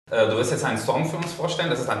Du wirst jetzt einen Song für uns vorstellen,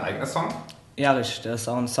 das ist dein eigener Song? Ja, richtig, das ist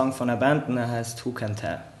auch ein Song von der Band und der heißt Who Can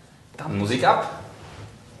Tell. Dann Musik ab!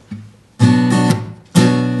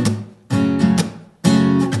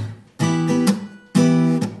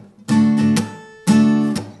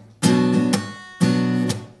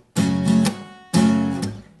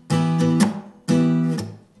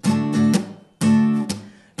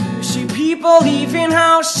 People leaving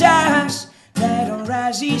houses, they don't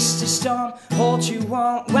resist the storm. Hold you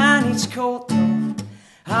warm when it's cold.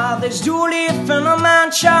 Others do live in a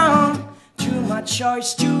mansion. Too much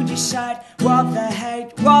choice to decide what they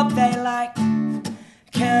hate, what they like.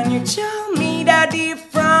 Can you tell me the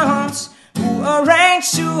difference? Who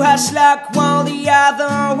arranged who has luck while the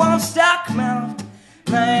other one's stuck, man?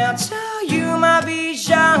 May I tell you my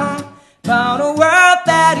vision about a world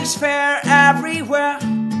that is fair everywhere?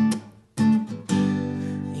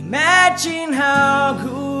 Imagine how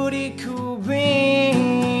good it could be.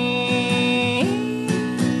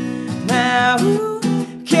 Now who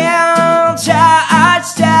can tell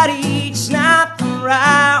us that it's not the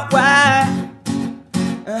right way?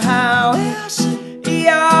 How is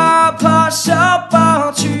it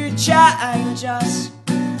possible to change us?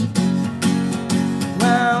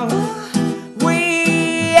 Well,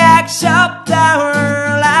 we accept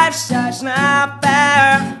our lifestyle's not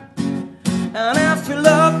fair. And if you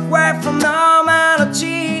look away from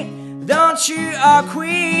normality, don't you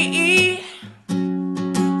agree?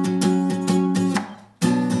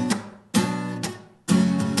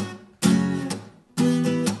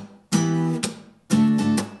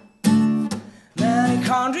 Many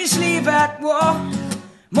countries live at war.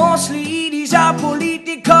 Mostly these are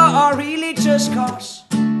political or religious cause.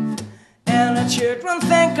 And the children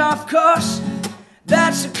think, of course,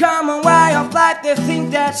 that's a common way of life, they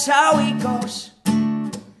think that's how it goes.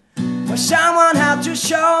 But someone had to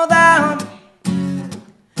show them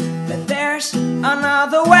that there's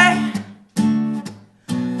another way.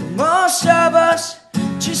 Most of us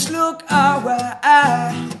just look our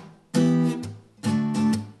way.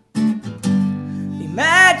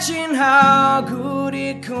 Imagine how good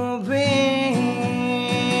it could be.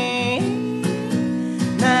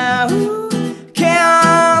 Now who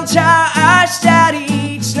can tell us that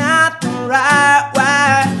it's not the right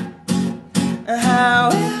way? How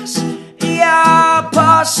is it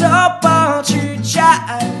possible to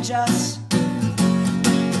change us?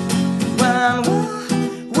 When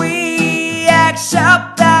we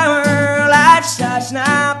accept our lifestyle's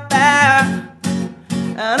not fair.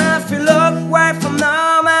 And if you look away from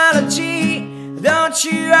normality, don't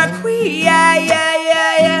you agree? Yeah, yeah,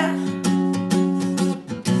 yeah, yeah.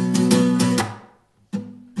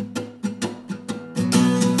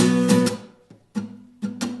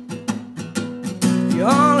 The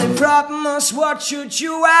only problem is what you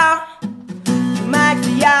do out. You make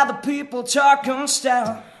the other people talk and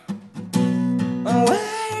stare.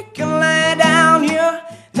 Awake and lay down your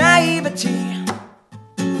naivety.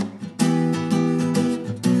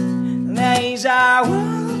 There's our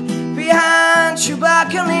world behind your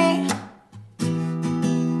balcony.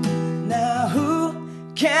 Now who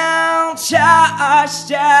can tell us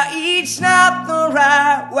that it's not the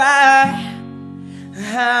right way?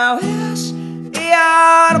 How is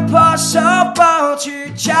it possible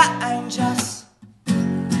to change us?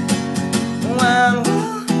 When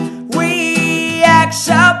we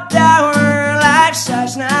accept our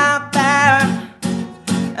lifestyle's not fair.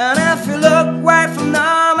 And if you look away from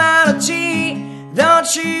normality,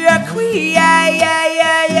 don't you agree? Yeah, yeah,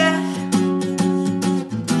 yeah, yeah.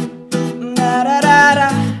 Da da da da,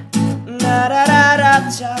 da da da da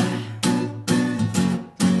da.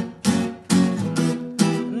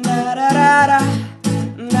 Da da da da,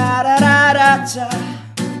 da da da da da.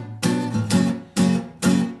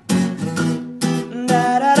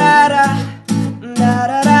 Da da da da, da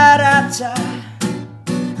da da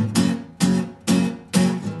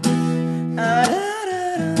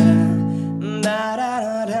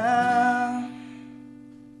da da.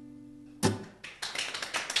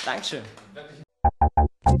 Dankeschön.